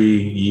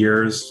 3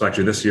 years, so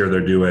actually this year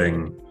they're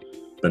doing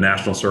the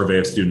National Survey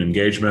of Student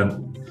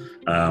Engagement.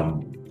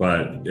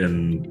 But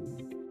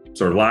in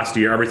sort of last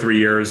year, every 3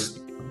 years,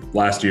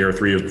 last year,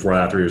 3 years before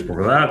that, 3 years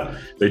before that,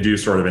 they do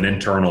sort of an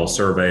internal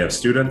survey of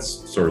students,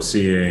 sort of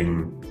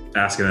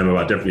asking them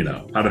about different,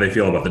 how do they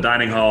feel about the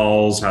dining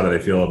halls? How do they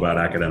feel about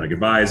academic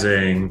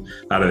advising?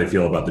 How do they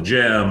feel about the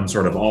gym?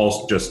 Sort of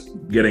all just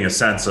getting a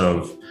sense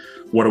of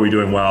what are we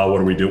doing well?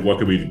 What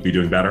could we be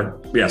doing better?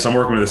 Yeah, so I'm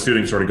working with a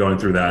student sort of going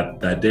through that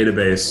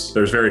database.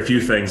 There's very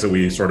few things that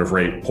we sort of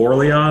rate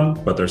poorly on,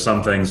 but there's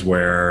some things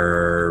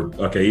where,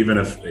 okay, even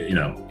if,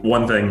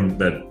 one thing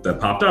that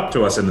popped up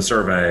to us in the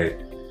survey,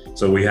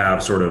 so we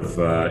have sort of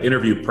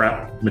interview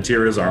prep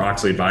materials. Our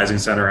Oxley Advising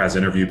Center has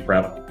interview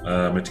prep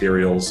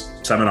materials,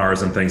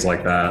 seminars and things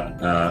like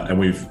that. And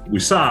we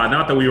saw,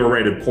 not that we were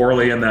rated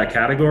poorly in that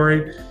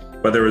category,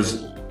 but there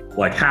was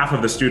like half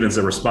of the students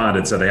that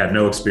responded said they had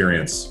no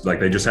experience,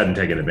 like they just hadn't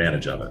taken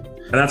advantage of it.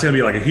 And that's gonna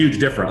be like a huge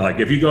difference. Like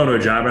if you go to a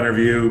job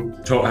interview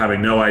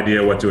having no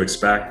idea what to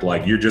expect,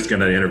 like you're just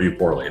gonna interview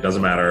poorly. It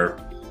doesn't matter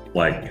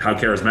like how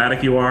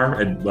charismatic you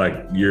are, and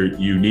like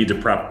you need to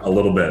prep a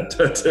little bit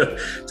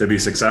to be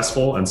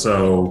successful. And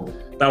so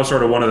that was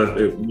sort of one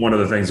of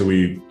the things that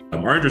we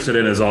are interested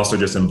in, is also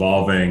just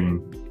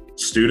involving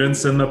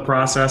students in the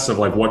process of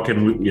like what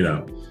can we,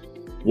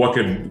 what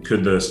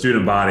could the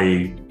student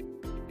body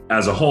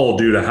as a whole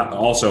do to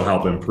also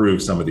help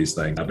improve some of these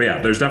things. But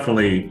yeah, there's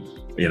definitely,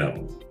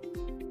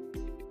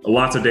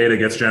 lots of data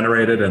gets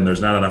generated and there's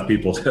not enough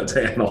people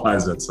to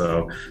analyze it.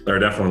 So there are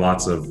definitely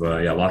lots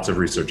of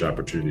research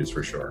opportunities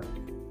for sure.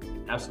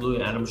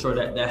 Absolutely, and I'm sure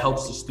that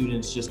helps the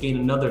students just gain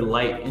another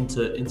light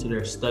into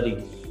their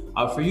study.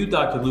 For you,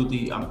 Dr.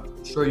 Luthy,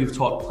 I'm sure you've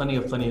taught plenty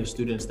of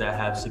students that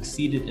have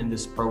succeeded in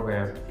this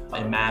program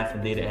in math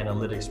and data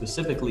analytics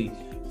specifically.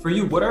 For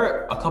you, what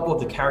are a couple of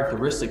the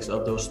characteristics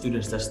of those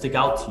students that stick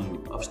out to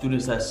you, of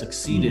students that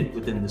succeeded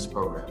within this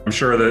program? I'm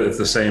sure that it's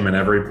the same in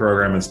every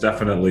program. It's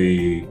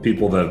definitely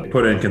people that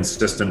put in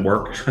consistent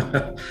work,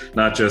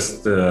 not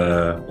just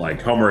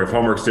like homework. If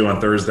homework's due on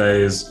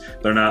Thursdays,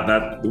 they're not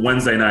that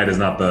Wednesday night is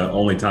not the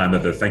only time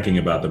that they're thinking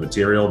about the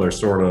material. They're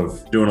sort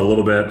of doing a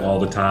little bit all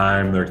the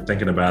time. They're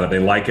thinking about it. They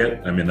like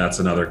it. I mean, that's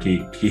another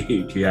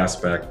key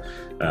aspect.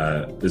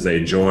 Is they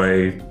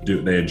enjoy it.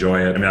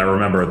 I mean, I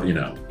remember,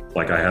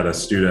 like I had a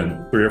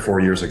student 3 or 4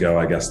 years ago,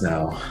 I guess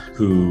now,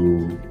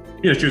 who,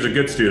 she was a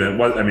good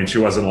student. I mean, she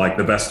wasn't like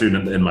the best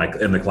student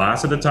in the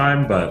class at the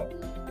time, but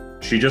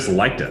she just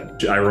liked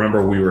it. I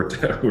remember we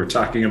were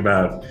talking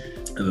about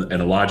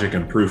in a logic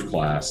and proof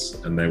class,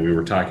 and then we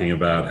were talking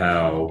about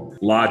how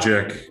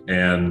logic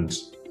and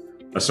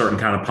a certain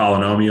kind of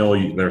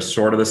polynomial, they're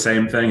sort of the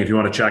same thing. If you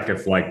want to check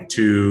if like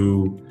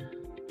two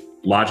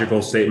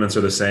logical statements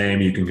are the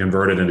same, you can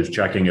convert it into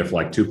checking if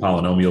like two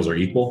polynomials are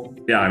equal.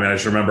 Yeah, I mean, I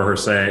just remember her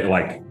saying,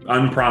 like,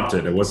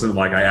 unprompted. It wasn't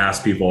like I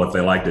asked people if they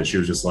liked it. She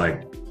was just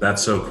like,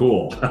 that's so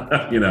cool.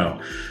 I mean,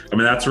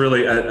 that's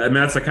really,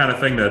 that's the kind of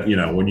thing that,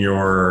 when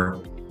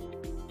you're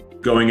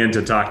going in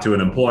to talk to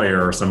an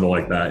employer or something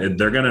like that,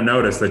 they're going to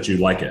notice that you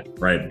like it,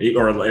 right?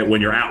 Or when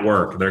you're at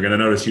work, they're going to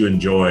notice you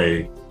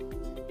enjoy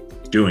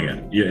doing it,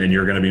 and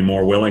you're going to be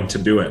more willing to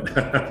do it,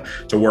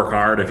 to work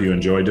hard if you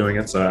enjoy doing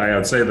it. So I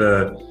would say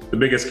the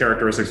biggest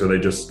characteristics are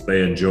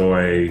they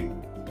enjoy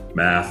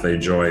math, they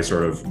enjoy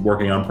sort of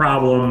working on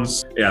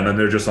problems, and then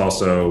they're just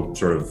also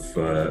sort of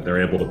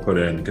they're able to put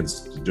in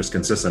just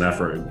consistent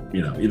effort.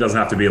 It doesn't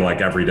have to be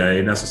like every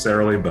day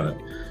necessarily, but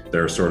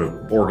they're sort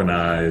of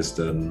organized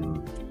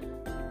and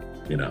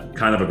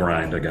kind of a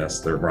grind, I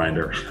guess. They're a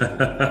grinder.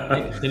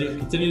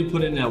 Continue to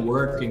put in that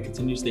work and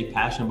continue to stay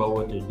passionate about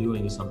what they're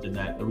doing is something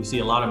that we see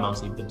a lot of Mount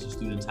St. Vincent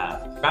students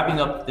have. Wrapping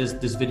up this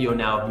video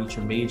now of Meet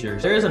Your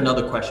Majors, there is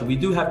another question. We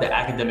do have the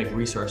Academic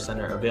Resource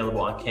Center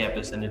available on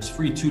campus, and it's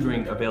free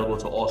tutoring available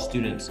to all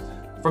students.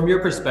 From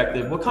your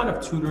perspective, what kind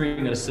of tutoring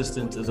and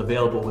assistance is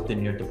available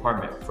within your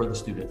department for the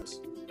students?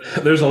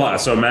 There's a lot.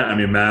 So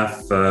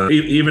math,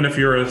 even if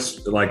you're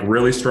a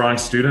really strong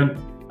student,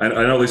 I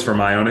know, at least from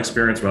my own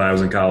experience, when I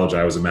was in college,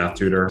 I was a math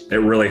tutor. It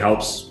really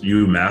helps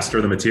you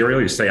master the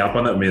material. You stay up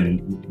on it. I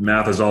mean,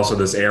 math is also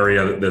this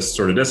area, this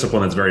sort of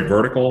discipline that's very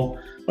vertical.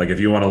 Like if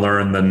you want to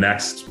learn the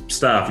next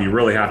stuff, you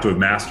really have to have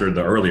mastered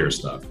the earlier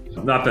stuff.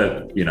 Not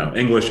that,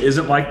 English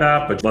isn't like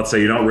that, but let's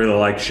say you don't really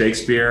like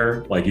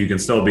Shakespeare, like you can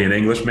still be an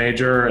English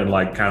major and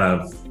like kind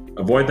of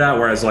avoid that.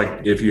 Whereas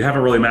like if you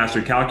haven't really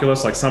mastered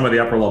calculus, like some of the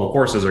upper level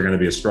courses are going to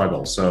be a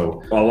struggle.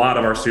 So a lot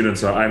of our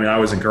students, I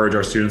always encourage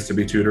our students to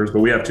be tutors, but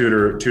we have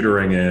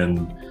tutoring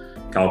in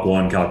Calc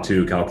 1, Calc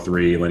 2, Calc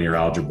 3, linear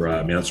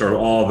algebra. It's sort of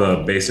all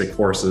the basic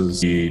courses.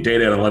 The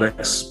data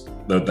analytics,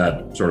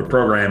 that sort of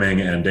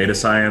programming and data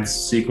science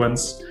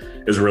sequence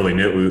is really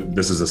new.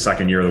 This is the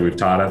second year that we've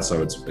taught it,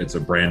 so it's a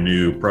brand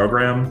new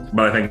program.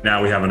 But I think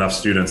now we have enough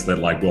students that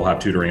we'll have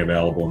tutoring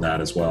available in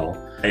that as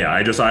well. Yeah,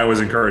 I always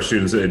encourage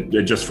students.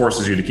 It just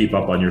forces you to keep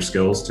up on your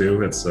skills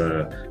too. It's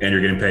and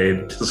you're getting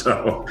paid,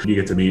 so you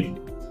get to meet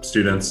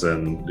students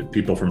and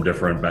people from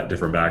different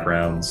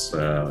backgrounds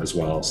as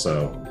well.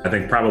 So I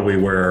think probably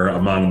we're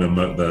among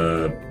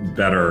the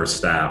better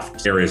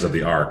staffed areas of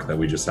the ARC that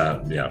we just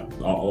have. Yeah,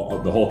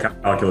 the whole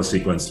calculus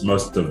sequence,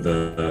 most of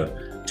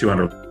the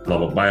 200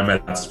 level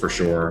biomeds for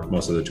sure,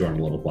 most of the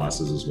 200 level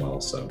classes as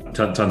well. So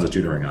tons of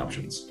tutoring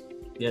options.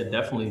 Yeah,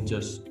 definitely,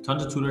 just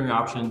tons of tutoring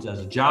options as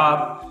a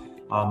job.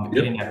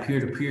 Getting that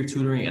peer-to-peer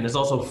tutoring, and it's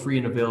also free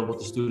and available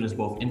to students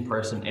both in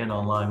person and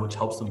online, which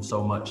helps them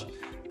so much.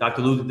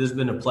 Dr. Luthy, this has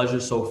been a pleasure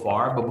so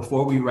far, but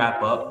before we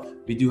wrap up,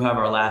 we do have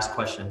our last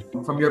question.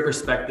 From your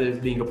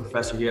perspective, being a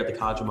professor here at the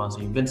College of Mount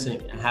St.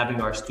 Vincent and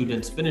having our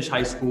students finish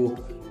high school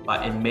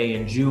in May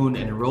and June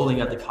and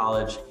enrolling at the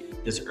college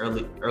this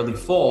early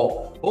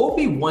fall, what would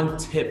be one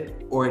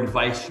tip or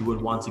advice you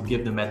would want to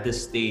give them at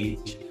this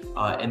stage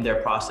in their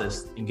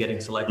process in getting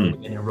selected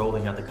and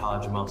enrolling at the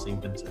College of Mount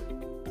St. Vincent?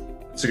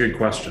 It's a good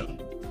question.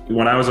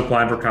 When I was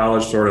applying for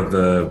college, sort of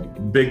the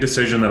big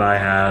decision that I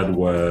had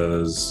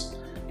was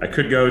I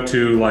could go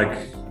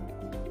to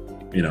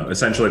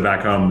essentially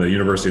back home, the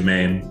University of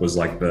Maine was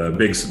like the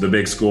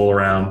big school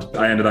around.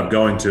 I ended up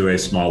going to a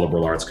small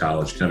liberal arts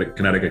college,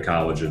 Connecticut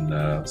College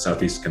in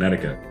Southeast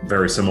Connecticut,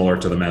 very similar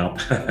to the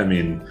Mount.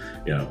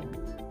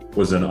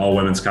 Was an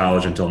all-women's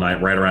college until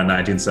right around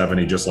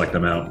 1970, just like the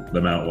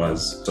Mount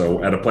was.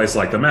 So at a place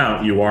like the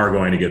Mount, you are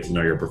going to get to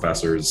know your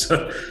professors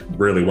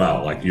really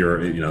well. Like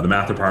the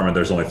math department,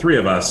 there's only 3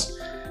 of us.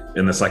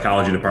 In the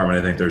psychology department,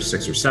 I think there's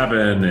 6 or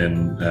 7.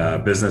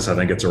 In business, I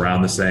think it's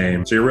around the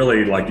same. So you're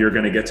really you're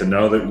going to get to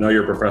know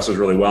your professors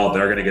really well.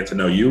 They're going to get to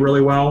know you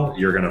really well.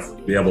 You're going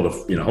to be able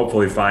to,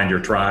 hopefully find your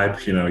tribe,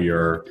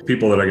 your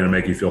people that are going to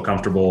make you feel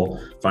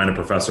comfortable, find a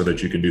professor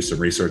that you can do some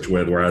research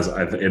with. Whereas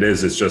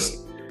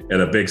at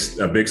a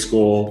big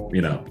school,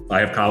 you know, I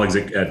have colleagues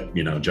at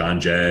you know,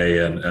 John Jay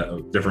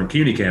and different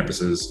community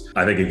campuses.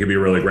 I think it could be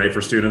really great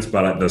for students,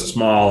 but the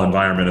small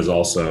environment is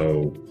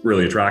also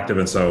really attractive.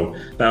 And so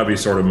that would be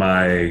sort of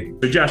my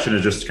suggestion,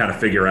 is just to kind of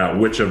figure out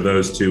which of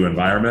those two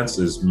environments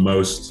is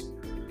most,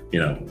 you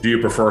know, do you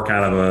prefer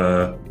kind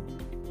of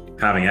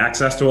having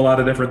access to a lot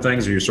of different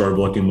things, or you're sort of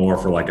looking more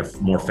for like a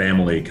more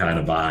family kind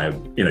of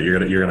vibe? You know,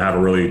 you're gonna have a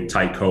really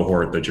tight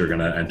cohort that you're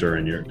gonna enter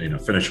and you're, you know,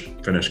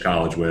 finish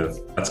college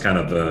with. That's kind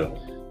of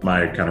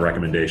my kind of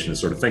recommendation, is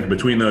sort of think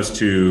between those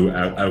two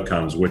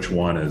outcomes, which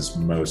one is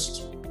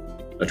most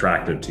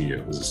attractive to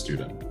you as a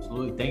student.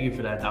 Absolutely. Thank you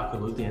for that, Dr.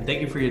 Luthy. And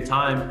thank you for your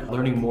time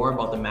learning more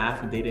about the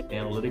math and data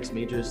analytics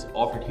majors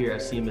offered here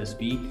at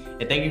CMSV.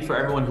 And thank you for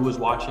everyone who is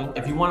watching.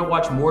 If you want to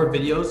watch more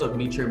videos of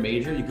Meet Your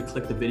Major, you can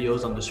click the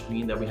videos on the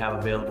screen that we have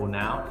available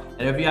now.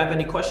 And if you have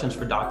any questions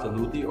for Dr.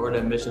 Luthy or the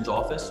admissions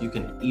office, you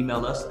can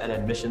email us at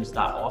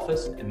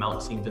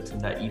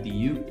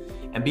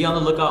admissions.office@mountstvencent.edu. And be on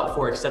the lookout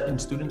for Accepting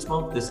Students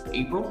Month this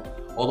April,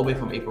 all the way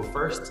from April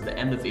 1st to the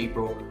end of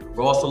April.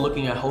 We're also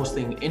looking at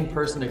hosting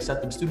in-person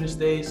Accepting Students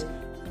Days,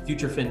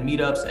 Future Fin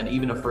meetups, and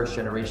even a First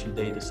Generation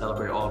Day to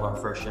celebrate all of our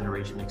first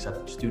generation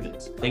accepted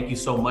students. Thank you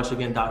so much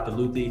again, Dr.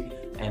 Luthy,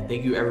 and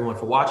thank you everyone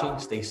for watching.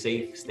 Stay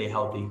safe, stay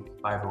healthy.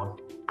 Bye everyone.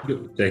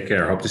 Take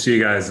care. Hope to see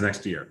you guys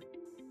next year.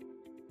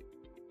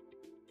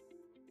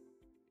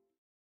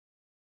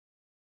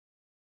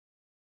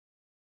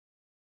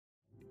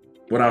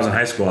 When I was in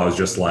high school, I was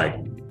just like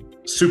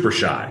super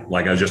shy.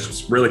 Like I was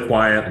just really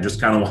quiet. I just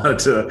kind of wanted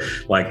to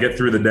like get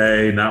through the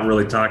day, not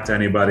really talk to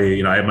anybody.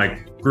 You know, I had my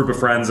group of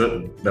friends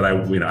that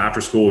I, you know, after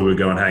school we would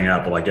go and hang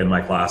out, but like in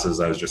my classes,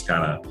 I was just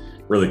kind of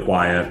really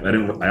quiet. I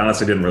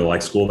honestly didn't really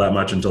like school that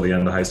much until the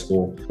end of high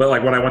school. But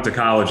like when I went to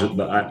college,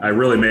 I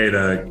really made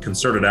a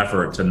concerted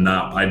effort to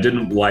I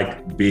didn't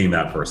like being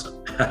that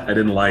person. I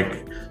didn't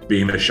like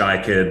being the shy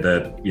kid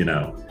that, you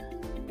know,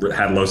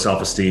 had low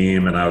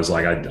self-esteem. And I was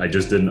like, I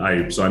just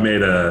didn't, so I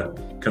made a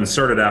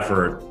concerted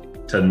effort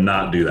to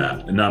not do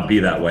that and not be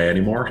that way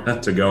anymore,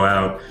 to go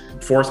out,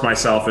 force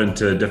myself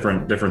into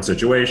different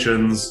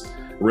situations,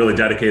 really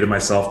dedicated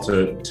myself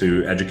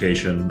to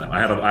education. I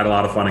had a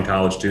lot of fun in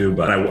college too,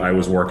 but I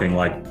was working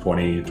like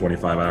 20,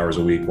 25 hours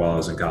a week while I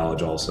was in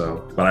college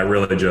also. But I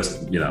really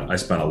just, you know, I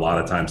spent a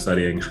lot of time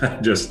studying,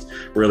 just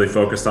really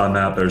focused on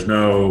that. There's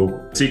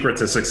no secret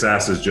to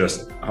success,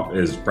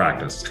 is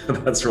practice.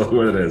 That's really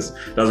what it is.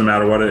 Doesn't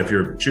matter if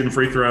you're shooting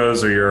free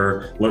throws or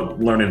you're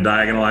learning to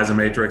diagonalize a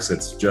matrix.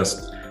 It's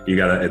just, you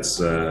gotta,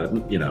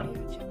 you know,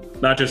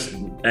 not just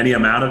any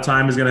amount of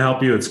time is going to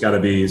help you. It's got to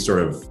be sort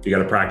of, you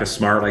got to practice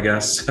smart, I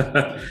guess.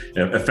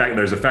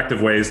 There's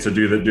effective ways to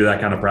do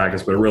that kind of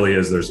practice, but it really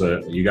is,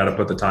 you got to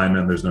put the time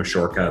in. There's no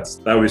shortcuts.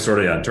 That would be sort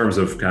of, yeah, in terms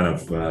of kind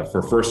of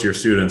for first year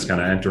students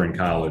kind of entering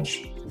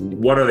college,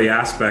 what are the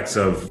aspects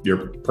of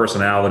your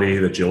personality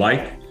that you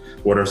like?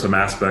 What are some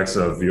aspects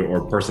of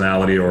your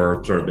personality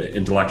or sort of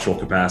intellectual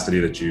capacity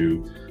that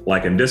you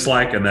like and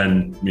dislike? And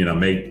then, you know,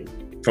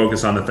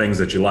 focus on the things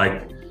that you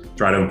like,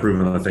 try to improve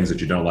on the things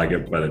that you don't like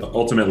it, but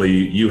ultimately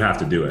you have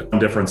to do it. The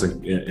difference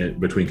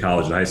between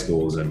college and high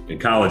school is in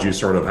college, you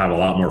sort of have a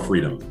lot more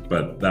freedom,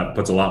 but that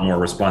puts a lot more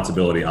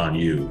responsibility on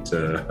you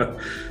to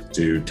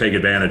take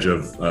advantage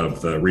of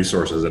the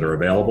resources that are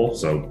available.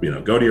 So, you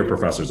know, go to your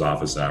professor's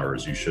office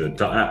hours. You should,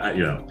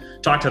 you know,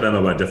 talk to them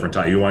about different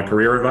topics. You want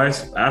career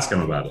advice? Ask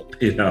them about it.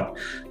 You know,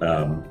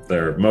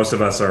 most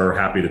of us are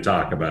happy to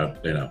talk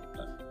about, you know,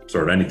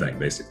 sort of anything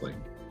basically.